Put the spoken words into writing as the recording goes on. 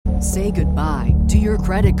Say goodbye to your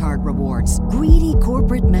credit card rewards. Greedy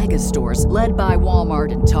corporate mega stores, led by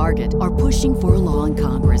Walmart and Target, are pushing for a law in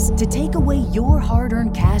Congress to take away your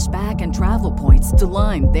hard-earned cash back and travel points to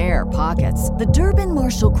line their pockets. The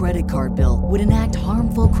Durbin-Marshall credit card bill would enact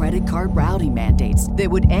harmful credit card routing mandates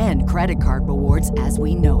that would end credit card rewards as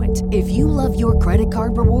we know it. If you love your credit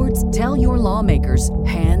card rewards, tell your lawmakers,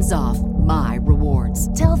 hands off my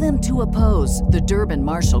rewards. Tell them to oppose the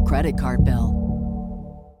Durbin-Marshall credit card bill.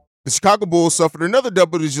 The Chicago Bulls suffered another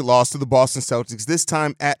double-digit loss to the Boston Celtics, this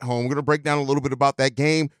time at home. We're going to break down a little bit about that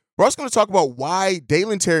game. We're also going to talk about why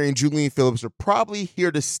Dalen Terry and Julian Phillips are probably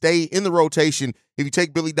here to stay in the rotation if you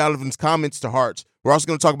take Billy Donovan's comments to heart. We're also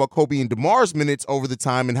going to talk about Kobe and DeMar's minutes over the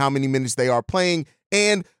time and how many minutes they are playing,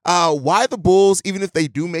 and why the Bulls, even if they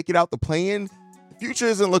do make it out the play-in, the future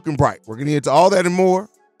isn't looking bright. We're going to get into all that and more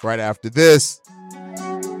right after this.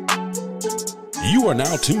 You are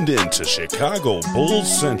now tuned in to Chicago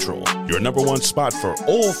Bulls Central, your number one spot for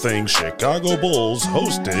all things Chicago Bulls,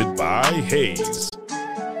 hosted by Hayes.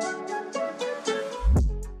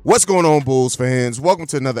 What's going on, Bulls fans? Welcome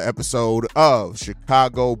to another episode of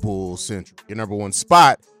Chicago Bulls Central, your number one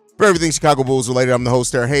spot for everything Chicago Bulls related. I'm the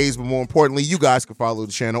host, Sarah Hayes, but more importantly, you guys can follow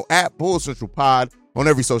the channel at Bulls Central Pod on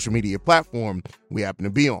every social media platform we happen to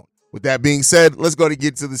be on. With that being said, let's go to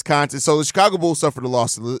get to this content. So the Chicago Bulls suffered a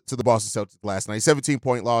loss to the Boston Celtics last night,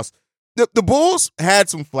 17-point loss. The Bulls had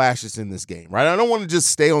some flashes in this game, right? I don't want to just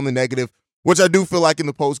stay on the negative, which I do feel like in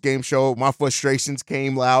the post-game show, my frustrations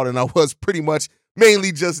came loud, and I was pretty much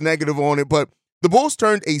mainly just negative on it. But the Bulls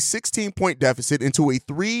turned a 16-point deficit into a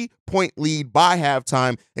 3-point lead by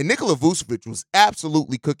halftime, and Nikola Vucevic was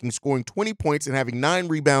absolutely cooking, scoring 20 points and having 9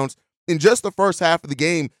 rebounds in just the first half of the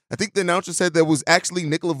game. I think the announcer said that was actually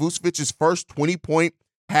Nikola Vucevic's first 20-point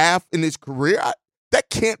half in his career. That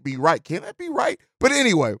can't be right. Can that be right? But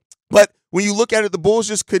anyway, when you look at it, the Bulls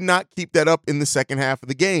just could not keep that up in the second half of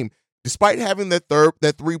the game. Despite having that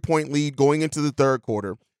 3-point lead going into the third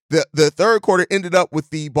quarter, the third quarter ended up with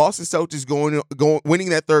the Boston Celtics winning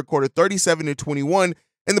that third quarter 37-21,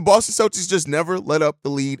 and the Boston Celtics just never let up the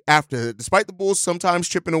lead after it. Despite the Bulls sometimes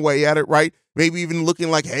chipping away at it, right? Maybe even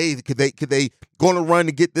looking like, hey, could they go on a run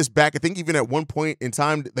to get this back? I think even at one point in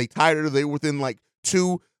time they tied it or they were within like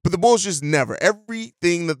 2. But the Bulls just never.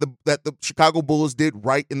 Everything that the Chicago Bulls did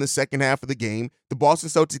right in the second half of the game, the Boston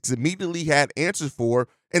Celtics immediately had answers for,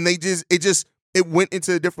 and it went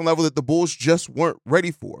into a different level that the Bulls just weren't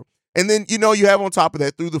ready for. And then, you have on top of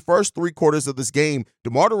that, through the first 3 quarters of this game,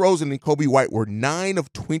 DeMar DeRozan and Kobe White were 9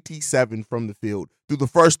 of 27 from the field through the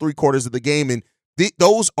first 3 quarters of the game. And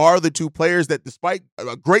those are the 2 players that, despite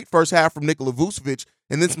a great first half from Nikola Vucevic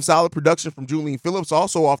and then some solid production from Julian Phillips,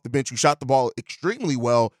 also off the bench, who shot the ball extremely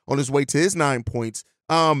well on his way to his 9 points,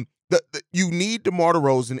 you need DeMar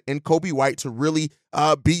DeRozan and Kobe White to really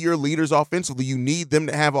be your leaders offensively. You need them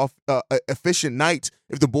to have efficient nights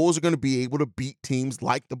if the Bulls are going to be able to beat teams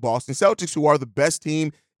like the Boston Celtics, who are the best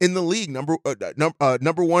team in the league, number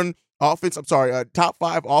one offense. Top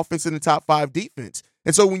 5 offense and the top 5 defense.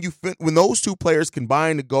 And so when those 2 players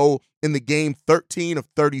combine to go in the game 13 of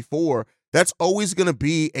 34, that's always going to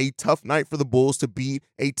be a tough night for the Bulls to beat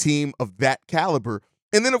a team of that caliber.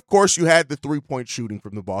 And then, of course, you had the 3-point shooting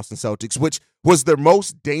from the Boston Celtics, which was their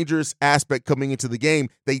most dangerous aspect coming into the game.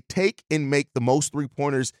 They take and make the most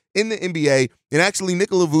 3-pointers in the NBA. And actually,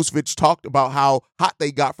 Nikola Vucevic talked about how hot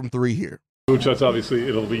they got from 3 here. That's obviously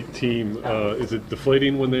an elite team. Is it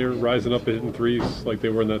deflating when they're rising up and hitting threes like they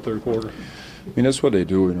were in that third quarter? I mean, that's what they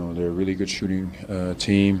do. They're a really good shooting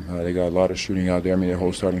team. They got a lot of shooting out there. I mean, their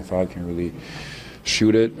whole starting 5 can really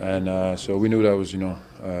shoot it. And so we knew that was,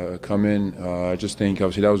 coming. I just think,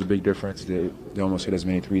 obviously, that was a big difference. They almost hit as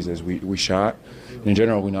many threes as we shot. In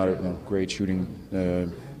general, we're not a great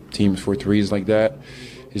shooting team for threes like that.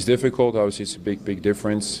 It's difficult. Obviously, it's a big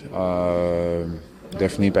difference.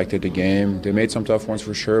 Definitely impacted the game. They made some tough ones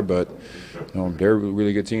for sure, but they're a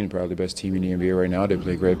really good team. Probably the best team in the NBA right now. They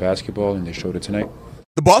play great basketball, and they showed it tonight.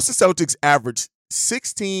 The Boston Celtics averaged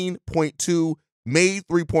 16.2 made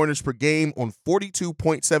 3-pointers per game on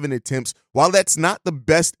 42.7 attempts. While that's not the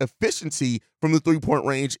best efficiency from the 3-point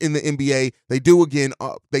range in the NBA, they do, again,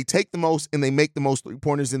 they take the most and they make the most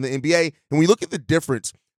 3-pointers in the NBA. And we look at the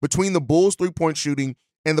difference between the Bulls' 3-point shooting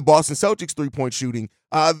and the Boston Celtics 3-point shooting.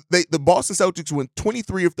 The Boston Celtics went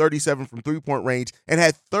 23 of 37 from 3-point range and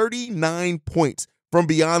had 39 points from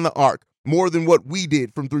beyond the arc, more than what we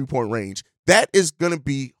did from 3-point range. That is going to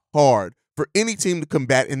be hard for any team to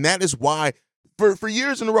combat, and that is why for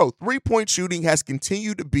years in a row, 3-point shooting has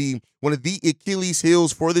continued to be one of the Achilles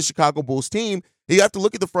heels for the Chicago Bulls team. You have to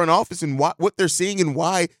look at the front office and what they're seeing and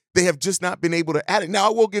why they have just not been able to add it. Now, I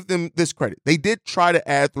will give them this credit. They did try to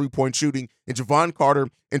add three-point shooting in Javon Carter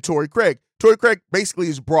and Torrey Craig. Torrey Craig basically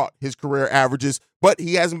has brought his career averages, but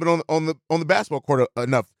he hasn't been on the basketball court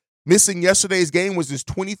enough. Missing yesterday's game was his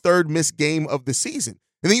 23rd missed game of the season.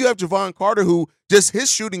 And then you have Javon Carter, who just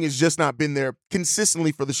his shooting has just not been there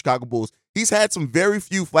consistently for the Chicago Bulls. He's had some very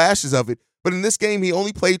few flashes of it, but in this game, he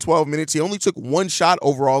only played 12 minutes. He only took one shot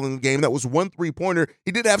overall in the game. That was one three-pointer.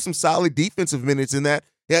 He did have some solid defensive minutes in that.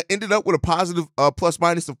 He ended up with a positive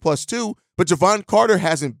plus-minus of +2, but Javon Carter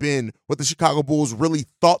hasn't been what the Chicago Bulls really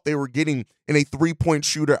thought they were getting in a three-point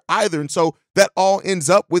shooter either. And so that all ends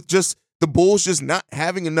up with just the Bulls just not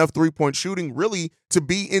having enough three-point shooting really to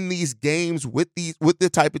be in these games with the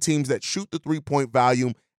type of teams that shoot the three-point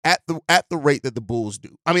volume at the rate that the Bulls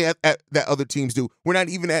do. I mean, at that other teams do. We're not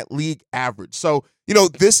even at league average. So,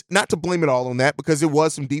 this, not to blame it all on that, because it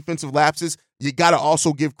was some defensive lapses. You got to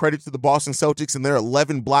also give credit to the Boston Celtics and their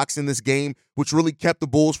 11 blocks in this game, which really kept the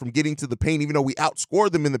Bulls from getting to the paint. Even though we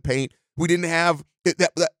outscored them in the paint, we didn't have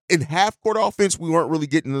that in half-court offense. We weren't really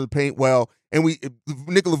getting to the paint well, and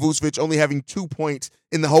Nikola Vucevic only having 2 points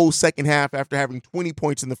in the whole second half after having 20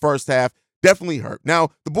 points in the first half definitely hurt. Now,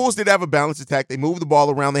 the Bulls did have a balanced attack. They moved the ball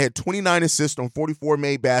around. They had 29 assists on 44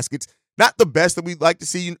 made baskets. Not the best that we'd like to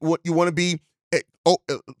see. What you want to be at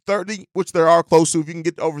 30, which there are close to. If you can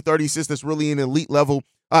get to over 30 assists, that's really an elite level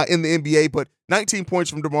in the NBA. But 19 points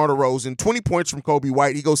from DeMar DeRozan, 20 points from Kobe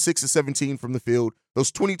White. He goes 6 of 17 from the field.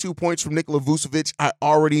 Those 22 points from Nikola Vucevic I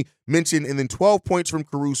already mentioned, and then 12 points from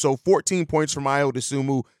Caruso, 14 points from Ayo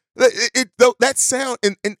Dosunmu. That sound,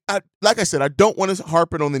 and like I said, I don't want to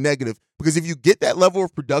harp it on the negative, because if you get that level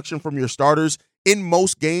of production from your starters in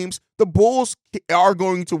most games, the Bulls are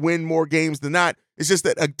going to win more games than not. It's just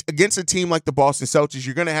that against a team like the Boston Celtics,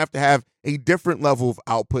 you're going to have a different level of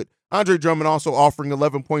output. Andre Drummond also offering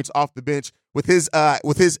 11 points off the bench with his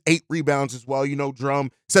 8 rebounds as well.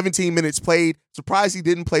 Drum, 17 minutes played. Surprised he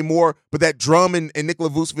didn't play more, but that Drum and Nikola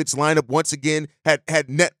Vucevic lineup once again had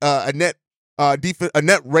a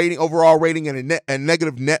net rating, overall rating, and a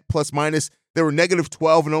negative net plus minus. They were negative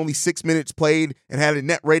 12 and only 6 minutes played, and had a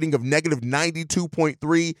net rating of negative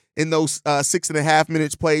 92.3 in those 6.5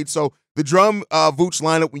 minutes played. So the Drum Vooch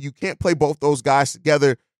lineup, when you can't play both those guys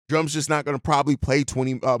together, Drum's just not going to probably play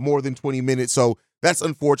more than 20 minutes. So that's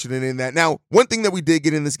unfortunate in that. Now, one thing that we did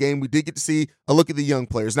get in this game, we did get to see a look at the young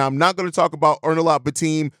players. Now, I'm not going to talk about Ernalot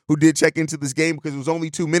Batim, who did check into this game, because it was only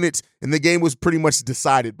 2 minutes, and the game was pretty much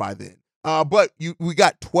decided by then. But we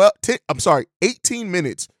got 18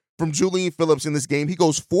 minutes from Julian Phillips in this game. He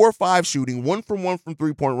goes 4-5 shooting, 1 from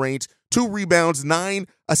three-point range, 2 rebounds, 9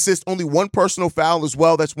 assists, only 1 personal foul as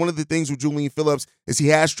well. That's one of the things with Julian Phillips, is he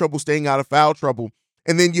has trouble staying out of foul trouble.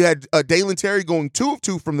 And then you had Dalen Terry going 2 of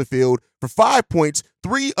 2 from the field for 5 points,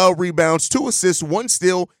 3 rebounds, 2 assists, 1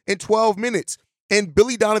 steal in 12 minutes. And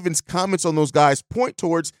Billy Donovan's comments on those guys point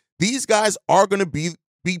towards these guys are going to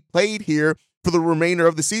be played here for the remainder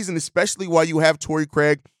of the season, especially while you have Torrey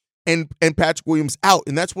Craig and Patrick Williams out.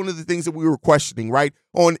 And that's one of the things that we were questioning, right?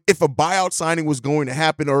 On if a buyout signing was going to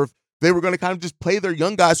happen, or if they were going to kind of just play their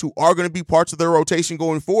young guys who are going to be parts of their rotation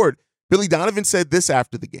going forward. Billy Donovan said this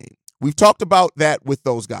after the game. We've talked about that with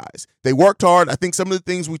those guys. They worked hard. I think some of the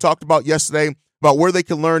things we talked about yesterday about where they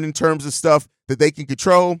can learn in terms of stuff that they can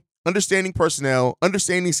control, understanding personnel,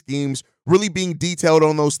 understanding schemes, really being detailed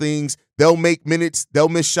on those things. They'll make minutes. They'll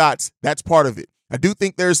miss shots. That's part of it. I do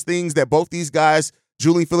think there's things that both these guys,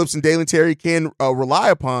 Julian Phillips and Dalen Terry, can rely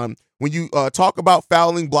upon. When you talk about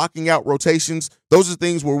fouling, blocking out rotations, those are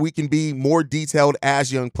things where we can be more detailed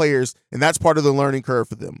as young players, and that's part of the learning curve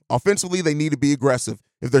for them. Offensively, they need to be aggressive.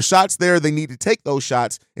 If there's shots there, they need to take those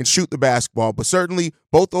shots and shoot the basketball. But certainly,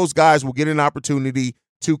 both those guys will get an opportunity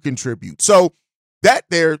to contribute. So that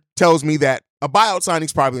there tells me that a buyout signing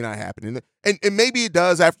is probably not happening. And maybe it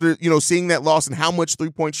does after seeing that loss and how much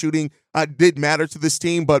three-point shooting did matter to this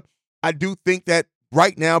team. But I do think that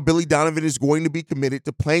right now, Billy Donovan is going to be committed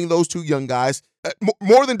to playing those two young guys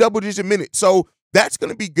more than double-digit minutes. So that's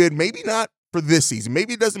going to be good. Maybe not for this season.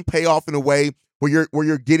 Maybe it doesn't pay off in a way where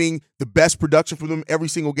you're getting the best production from them every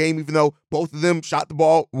single game, even though both of them shot the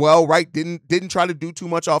ball well, right? Didn't try to do too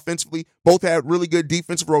much offensively. Both had really good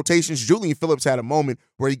defensive rotations. Julian Phillips had a moment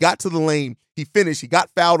where he got to the lane, he finished, he got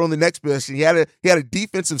fouled on the next possession. He had a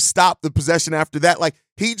defensive stop the possession after that.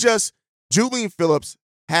 Julian Phillips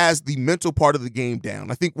has the mental part of the game down.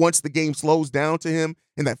 I think once the game slows down to him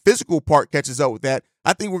and that physical part catches up with that,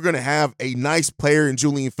 I think we're going to have a nice player in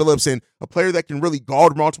Julian Phillips, and a player that can really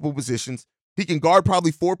guard multiple positions. He can guard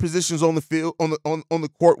probably 4 positions on the field, on the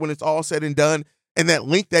court when it's all said and done. And that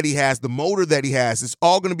length that he has, the motor that he has, it's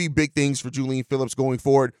all going to be big things for Julian Phillips going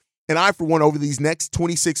forward. And I, for one, over these next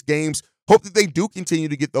 26 games, hope that they do continue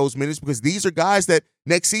to get those minutes, because these are guys that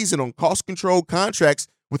next season on cost-controlled contracts,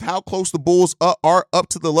 with how close the Bulls are up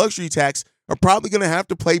to the luxury tax, are probably going to have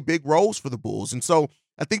to play big roles for the Bulls. And so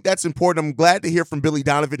I think that's important. I'm glad to hear from Billy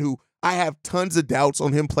Donovan, who I have tons of doubts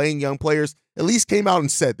on him playing young players, at least came out and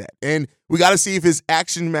said that. And we got to see if his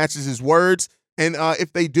action matches his words. And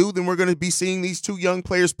if they do, then we're going to be seeing these two young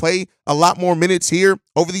players play a lot more minutes here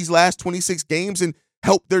over these last 26 games and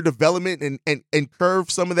help their development and curve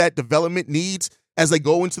some of that development needs as they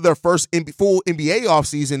go into their first full NBA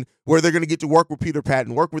offseason, where they're going to get to work with Peter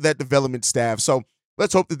Patton, work with that development staff. So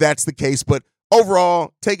let's hope that that's the case. But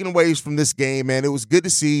overall, taking away from this game, man, it was good to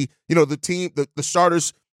see, the team, the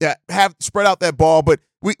starters that have spread out that ball, but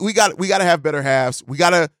we got to have better halves. We got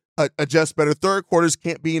to adjust better. Third quarters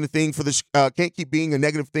can't be anything for can't keep being a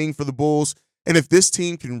negative thing for the Bulls. And if this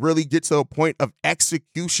team can really get to a point of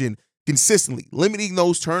execution consistently, limiting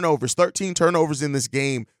those turnovers, 13 turnovers in this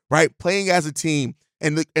game, right? Playing as a team,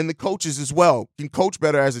 and the coaches as well can coach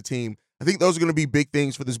better as a team. I think those are going to be big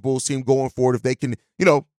things for this Bulls team going forward if they can,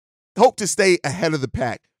 hope to stay ahead of the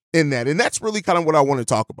pack in that. And that's really kind of what I want to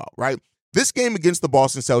talk about, right? This game against the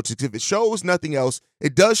Boston Celtics, if it shows nothing else,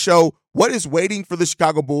 it does show what is waiting for the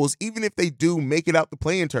Chicago Bulls, even if they do make it out the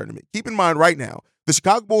play-in tournament. Keep in mind right now, the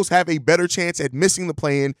Chicago Bulls have a better chance at missing the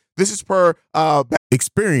play-in. This is per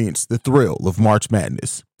experience the thrill of March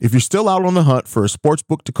Madness. If you're still out on the hunt for a sports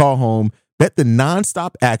book to call home, bet the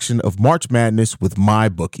nonstop action of March Madness with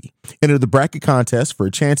MyBookie. Enter the bracket contest for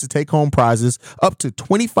a chance to take home prizes up to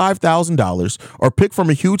 $25,000, or pick from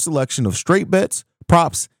a huge selection of straight bets,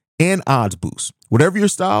 props, and odds boosts. Whatever your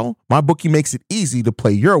style, MyBookie makes it easy to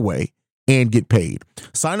play your way and get paid.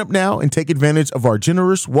 Sign up now and take advantage of our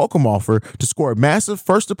generous welcome offer to score a massive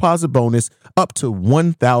first deposit bonus up to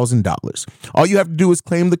 $1,000. All you have to do is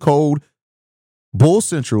claim the code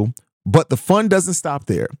BULLCENTRAL, but the fun doesn't stop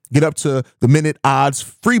there. Get up to the minute odds,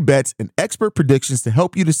 free bets, and expert predictions to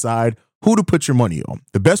help you decide who to put your money on.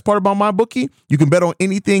 The best part about MyBookie, you can bet on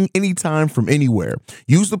anything, anytime, from anywhere.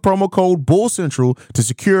 Use the promo code BULLCENTRAL to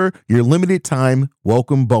secure your limited time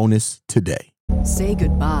welcome bonus today. Say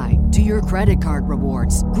goodbye to your credit card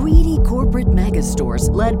rewards. Greedy corporate mega stores,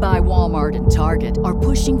 led by Walmart and Target, are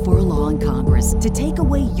pushing for a law in Congress to take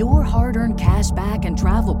away your hard-earned cash back and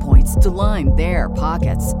travel points to line their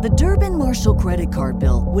pockets. The Durbin-Marshall credit card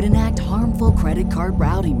bill would enact harmful credit card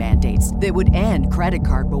routing mandates that would end credit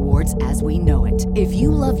card rewards as we know it. If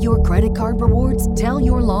you love your credit card rewards, tell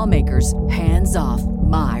your lawmakers, hands off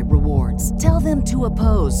my rewards. Tell them to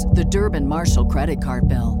oppose the Durbin-Marshall credit card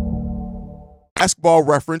bill. Basketball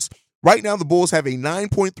reference. Right now, the Bulls have a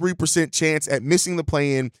 9.3% chance at missing the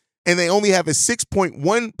play-in, and they only have a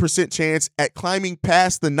 6.1% chance at climbing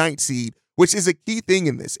past the 9th seed, which is a key thing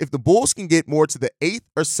in this. If the Bulls can get more to the 8th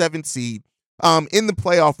or 7th seed in the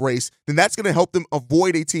playoff race, then that's going to help them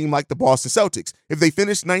avoid a team like the Boston Celtics. If they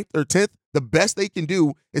finish 9th or 10th, the best they can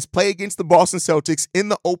do is play against the Boston Celtics in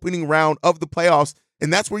the opening round of the playoffs,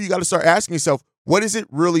 and that's where you got to start asking yourself, what is it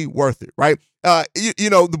really worth it, right?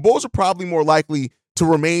 The Bulls are probably more likely to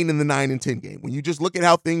remain in the 9 and 10 game. When you just look at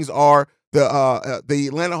how things are, the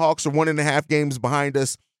Atlanta Hawks are 1.5 games behind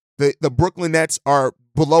us. The Brooklyn Nets are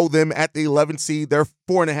below them at the 11th seed. They're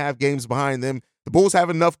 4.5 games behind them. The Bulls have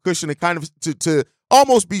enough cushion to kind of to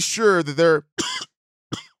almost be sure that they're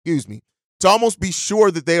to almost be sure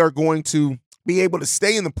that they are going to be able to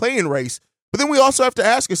stay in the play-in race. But then we also have to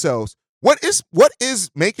ask ourselves, what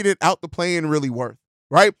is making it out the play-in really worth,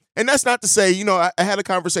 right? And that's not to say, I had a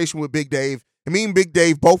conversation with Big Dave, and me and Big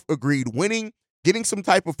Dave both agreed winning, getting some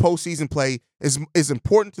type of postseason play is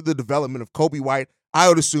important to the development of Coby White,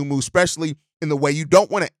 Ayo Dosunmu, especially in the way you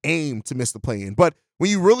don't want to aim to miss the play-in. But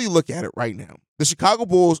when you really look at it right now, the Chicago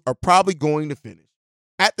Bulls are probably going to finish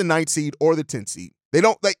at the 9th seed or the 10th seed.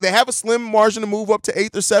 They have a slim margin to move up to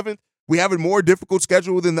 8th or 7th. We have a more difficult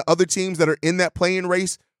schedule than the other teams that are in that play-in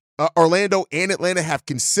race. Orlando and Atlanta have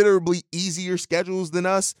considerably easier schedules than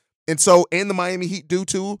us, and the Miami Heat do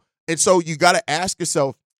too. And so you got to ask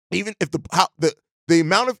yourself, even if the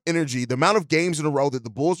amount of energy, the amount of games in a row that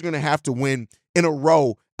the Bulls are going to have to win in a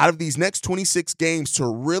row out of these next 26 games to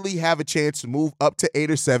really have a chance to move up to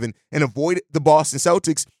 8 or 7 and avoid the Boston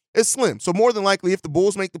Celtics is slim. So more than likely, if the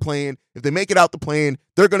Bulls make the play-in, if they make it out the play-in,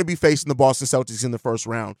 they're going to be facing the Boston Celtics in the first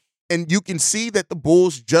round. And you can see that the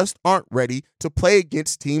Bulls just aren't ready to play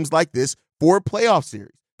against teams like this for a playoff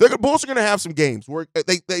series. The Bulls are going to have some games where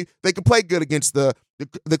they can play good against the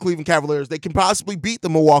Cleveland Cavaliers. They can possibly beat the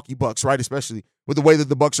Milwaukee Bucks, right? Especially with the way that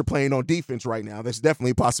the Bucks are playing on defense right now. That's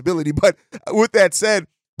definitely a possibility. But with that said,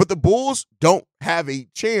 But the Bulls don't have a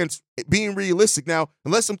chance at being realistic. Now,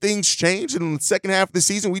 unless some things change and in the second half of the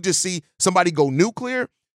season we just see somebody go nuclear,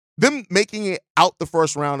 them making it out the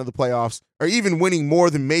first round of the playoffs or even winning more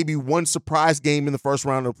than maybe one surprise game in the first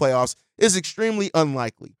round of the playoffs is extremely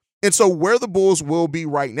unlikely. And so where the Bulls will be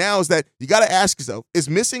right now is that you got to ask yourself, is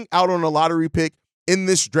missing out on a lottery pick in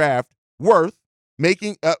this draft worth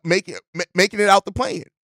making it out the play-in?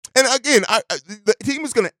 And again, the team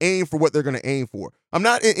is going to aim for what they're going to aim for. I'm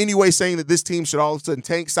not in any way saying that this team should all of a sudden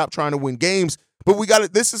tank, stop trying to win games, but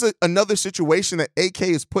this is another situation that AK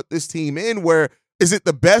has put this team in where is it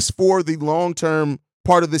the best for the long-term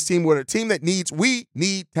part of this team where a team that we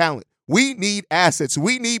need talent. We need assets.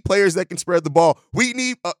 We need players that can spread the ball. We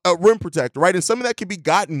need a rim protector, right? And some of that can be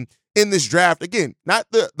gotten in this draft. Again, not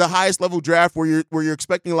the highest level draft where you're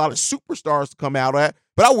expecting a lot of superstars to come out at,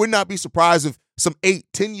 but I would not be surprised if some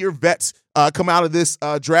 8-10-year vets come out of this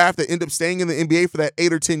draft that end up staying in the NBA for that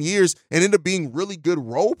 8 or 10 years and end up being really good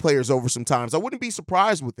role players over some times. I wouldn't be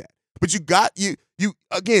surprised with that. But you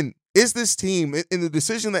again, is this team in the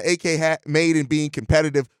decision that AK made in being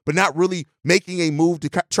competitive, but not really making a move to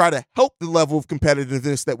try to help the level of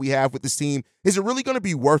competitiveness that we have with this team, is it really going to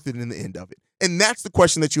be worth it in the end of it? And that's the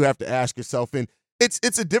question that you have to ask yourself. And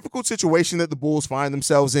it's a difficult situation that the Bulls find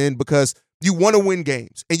themselves in because you want to win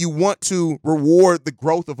games and you want to reward the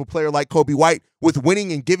growth of a player like Coby White with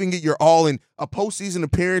winning and giving it your all in a postseason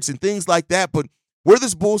appearance and things like that. But where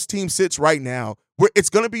this Bulls team sits right now, where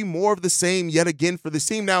it's going to be more of the same yet again for this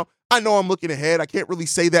team. Now, I know I'm looking ahead. I can't really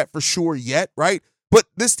say that for sure yet, right? But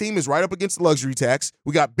this team is right up against the luxury tax.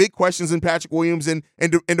 We got big questions in Patrick Williams and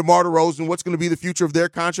DeMar DeRozan. What's going to be the future of their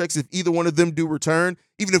contracts if either one of them do return?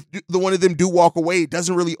 Even if the one of them do walk away, it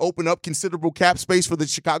doesn't really open up considerable cap space for the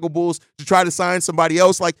Chicago Bulls to try to sign somebody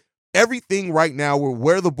else. Like everything right now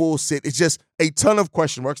where the Bulls sit is just a ton of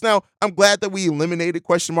question marks. Now, I'm glad that we eliminated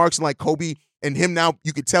question marks and like Coby and him now,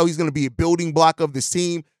 you could tell he's going to be a building block of this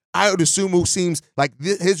team. Ayo Dosunmu seems like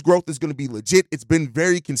his growth is going to be legit. It's been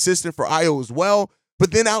very consistent for Ayo as well.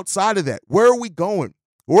 But then outside of that, where are we going?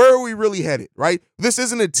 Where are we really headed, right? This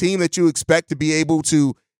isn't a team that you expect to be able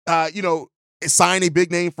to, sign a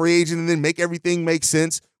big name free agent and then make everything make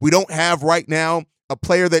sense. We don't have right now a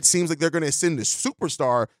player that seems like they're going to ascend to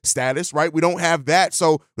superstar status, right? We don't have that.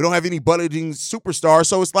 So we don't have any budding superstar.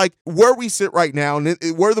 So it's like where we sit right now and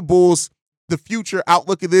where the Bulls, the future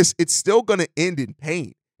outlook of this, it's still going to end in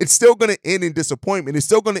pain. It's still going to end in disappointment. It's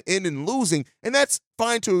still going to end in losing, and that's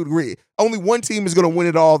fine to a degree. Only one team is going to win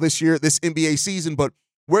it all this year, this NBA season, but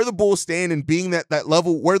where the Bulls stand and being that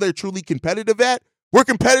level where they're truly competitive at, we're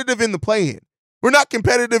competitive in the play-in. We're not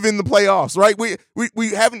competitive in the playoffs, right? We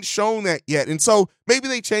haven't shown that yet, and so maybe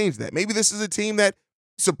they change that. Maybe this is a team that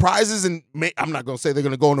surprises, and I'm not going to say they're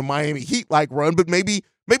going to go on a Miami Heat-like run, but maybe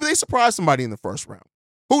they surprise somebody in the first round.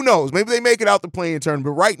 Who knows? Maybe they make it out the play-in tournament.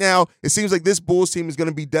 But right now, it seems like this Bulls team is going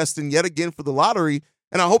to be destined yet again for the lottery.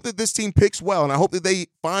 And I hope that this team picks well. And I hope that they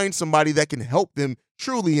find somebody that can help them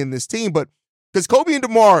truly in this team. But because Coby and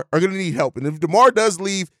DeMar are going to need help. And if DeMar does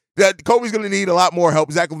leave, that Coby's going to need a lot more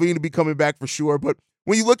help. Zach LaVine to be coming back for sure. But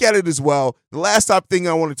when you look at it as well, the last top thing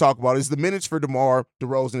I want to talk about is the minutes for DeMar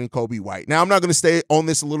DeRozan and Coby White. Now, I'm not going to stay on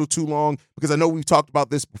this a little too long because I know we've talked about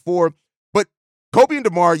this before. Coby and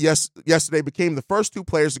DeMar yesterday became the first two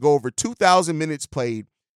players to go over 2,000 minutes played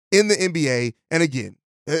in the NBA. And again,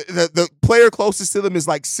 the player closest to them is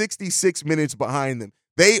like 66 minutes behind them.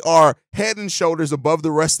 They are head and shoulders above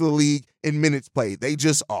the rest of the league in minutes played. They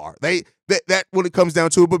just are. That when it comes down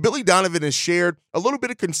to it. But Billy Donovan has shared a little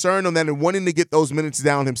bit of concern on that and wanting to get those minutes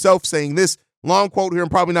down himself, saying this long quote here. I'm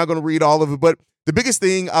probably not going to read all of it, but the biggest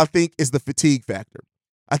thing I think is the fatigue factor.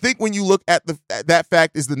 I think when you look at that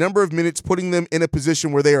fact is the number of minutes putting them in a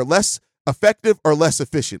position where they are less effective or less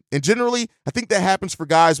efficient. And generally, I think that happens for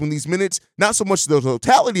guys when these minutes, not so much the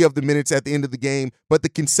totality of the minutes at the end of the game, but the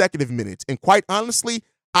consecutive minutes. And quite honestly,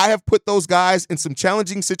 I have put those guys in some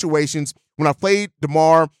challenging situations when I played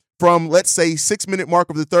DeMar from, let's say, 6-minute mark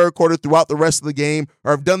of the third quarter throughout the rest of the game,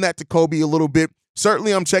 or I've done that to Coby a little bit.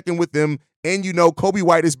 Certainly, I'm checking with them. And, Coby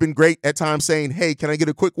White has been great at times saying, hey, can I get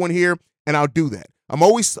a quick one here? And I'll do that. I'm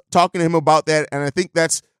always talking to him about that, and I think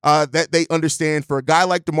that's that they understand for a guy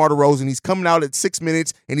like DeMar DeRozan. He's coming out at 6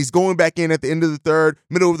 minutes, and he's going back in at the end of the third,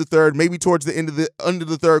 middle of the third, maybe towards the end of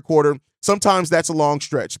the third quarter. Sometimes that's a long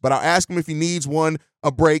stretch, but I'll ask him if he needs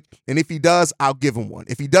a break, and if he does, I'll give him one.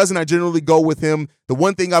 If he doesn't, I generally go with him. The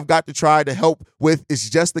one thing I've got to try to help with is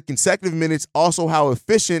just the consecutive minutes, also how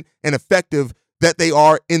efficient and effective that they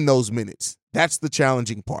are in those minutes. That's the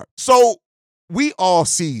challenging part. So we all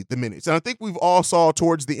see the minutes, and I think we've all saw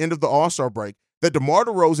towards the end of the All-Star break that DeMar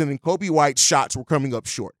DeRozan and Coby White's shots were coming up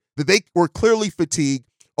short, that they were clearly fatigued.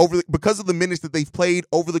 because of the minutes that they've played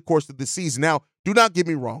over the course of the season. Now, do not get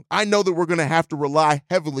me wrong. I know that we're going to have to rely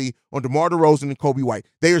heavily on DeMar DeRozan and Coby White.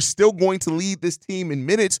 They are still going to lead this team in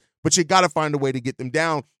minutes, but you got to find a way to get them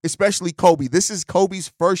down, especially Coby. This is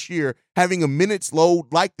Coby's first year having a minutes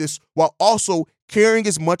load like this while also carrying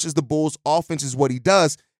as much as the Bulls' offense is what he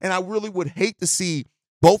does. And I really would hate to see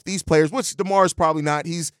both these players, which DeMar is probably not.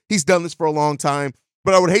 He's done this for a long time.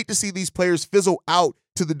 But I would hate to see these players fizzle out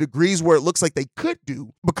to the degrees where it looks like they could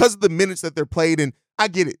do because of the minutes that they're played. And I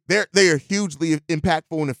get it. They are hugely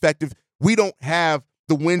impactful and effective. We don't have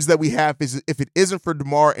the wins that we have if it isn't for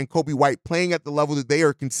DeMar and Coby White playing at the level that they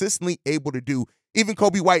are consistently able to do. Even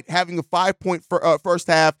Coby White having a 5-point first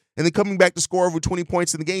half and then coming back to score over 20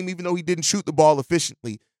 points in the game, even though he didn't shoot the ball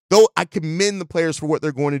efficiently. Though I commend the players for what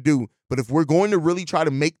they're going to do. But if we're going to really try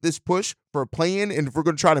to make this push for a play-in, and if we're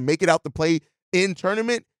going to try to make it out the play-in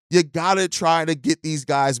tournament, you got to try to get these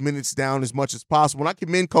guys minutes down as much as possible. And I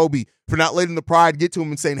commend Coby for not letting the pride get to him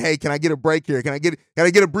and saying, hey, can I get a break here? Can I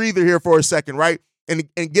get a breather here for a second, right? And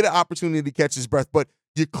get an opportunity to catch his breath. But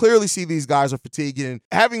you clearly see these guys are fatigued. And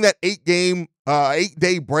having that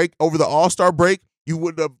 8-day break over the All-Star break, you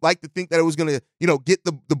would have liked to think that it was going to, get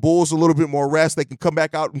the Bulls a little bit more rest. They can come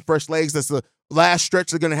back out in fresh legs. That's the last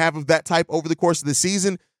stretch they're going to have of that type over the course of the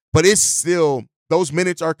season. But it's still, those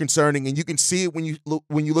minutes are concerning, and you can see it when you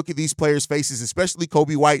look at these players' faces, especially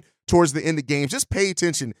Coby White towards the end of games. Just pay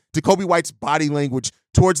attention to Coby White's body language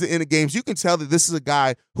towards the end of games. You can tell that this is a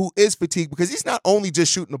guy who is fatigued because he's not only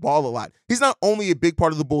just shooting the ball a lot. He's not only a big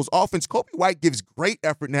part of the Bulls' offense. Coby White gives great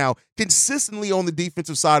effort now consistently on the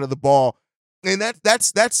defensive side of the ball. And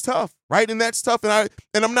that's tough, right? And that's tough. And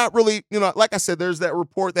I'm not really, like I said, there's that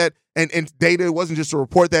report that, and data, it wasn't just a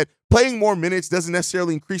report, that playing more minutes doesn't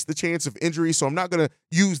necessarily increase the chance of injury. So I'm not going to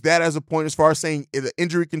use that as a point as far as saying the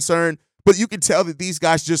injury concern. But you can tell that these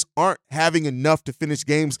guys just aren't having enough to finish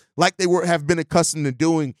games like they have been accustomed to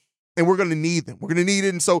doing. And we're going to need them. We're going to need it.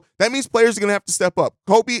 And so that means players are going to have to step up.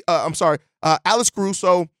 Alex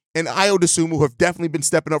Caruso and Ayo Dosunmu have definitely been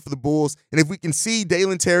stepping up for the Bulls. And if we can see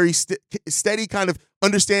Dalen Terry steady kind of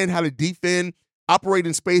understand how to defend, operate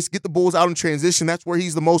in space, get the Bulls out in transition, that's where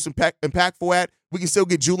he's the most impactful at. We can still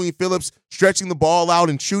get Julian Phillips stretching the ball out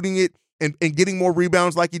and shooting it and getting more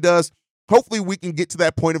rebounds like he does. Hopefully we can get to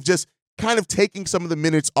that point of just kind of taking some of the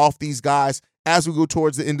minutes off these guys as we go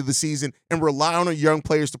towards the end of the season and rely on our young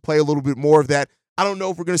players to play a little bit more of that. I don't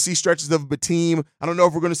know if we're going to see stretches of Bateem. I don't know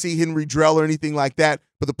if we're going to see Henry Drell or anything like that.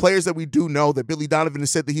 But the players that we do know that Billy Donovan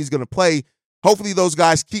has said that he's going to play, hopefully those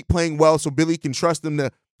guys keep playing well so Billy can trust them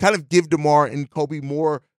to kind of give DeMar and Coby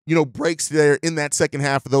more, breaks there in that second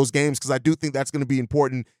half of those games, because I do think that's going to be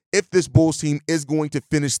important if this Bulls team is going to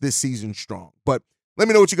finish this season strong. But let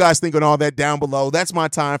me know what you guys think on all that down below. That's my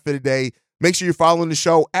time for today. Make sure you're following the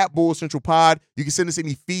show at Bulls Central Pod. You can send us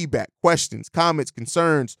any feedback, questions, comments,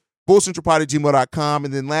 concerns, bullcentralpod@gmail.com.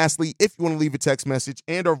 And then lastly, if you want to leave a text message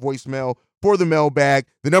and or voicemail for the mailbag,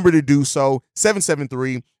 the number to do so,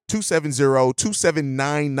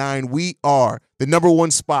 773-270-2799. We are the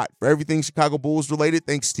 #1 spot for everything Chicago Bulls related,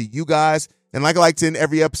 thanks to you guys. And like I like to end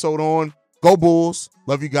every episode on, go Bulls.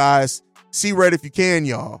 Love you guys. See red if you can,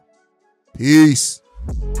 y'all. Peace.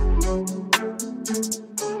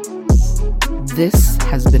 This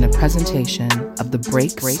has been a presentation of the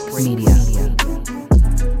Break Media.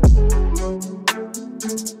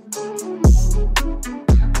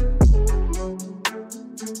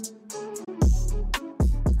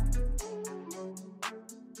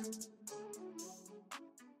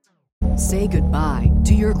 Say goodbye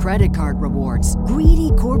to your credit card rewards.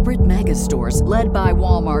 Greedy corporate mega stores, led by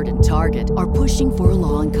Walmart and Target, are pushing for a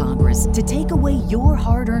law in Congress to take away your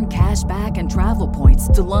hard-earned cash back and travel points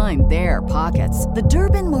to line their pockets. The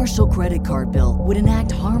Durbin-Marshall credit card bill would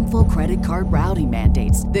enact harmful credit card routing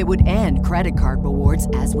mandates that would end credit card rewards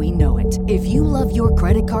as we know it. If you love your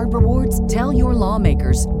credit card rewards, tell your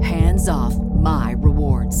lawmakers, hands off my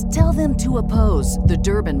rewards. Tell them to oppose the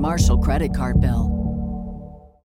Durbin-Marshall credit card bill.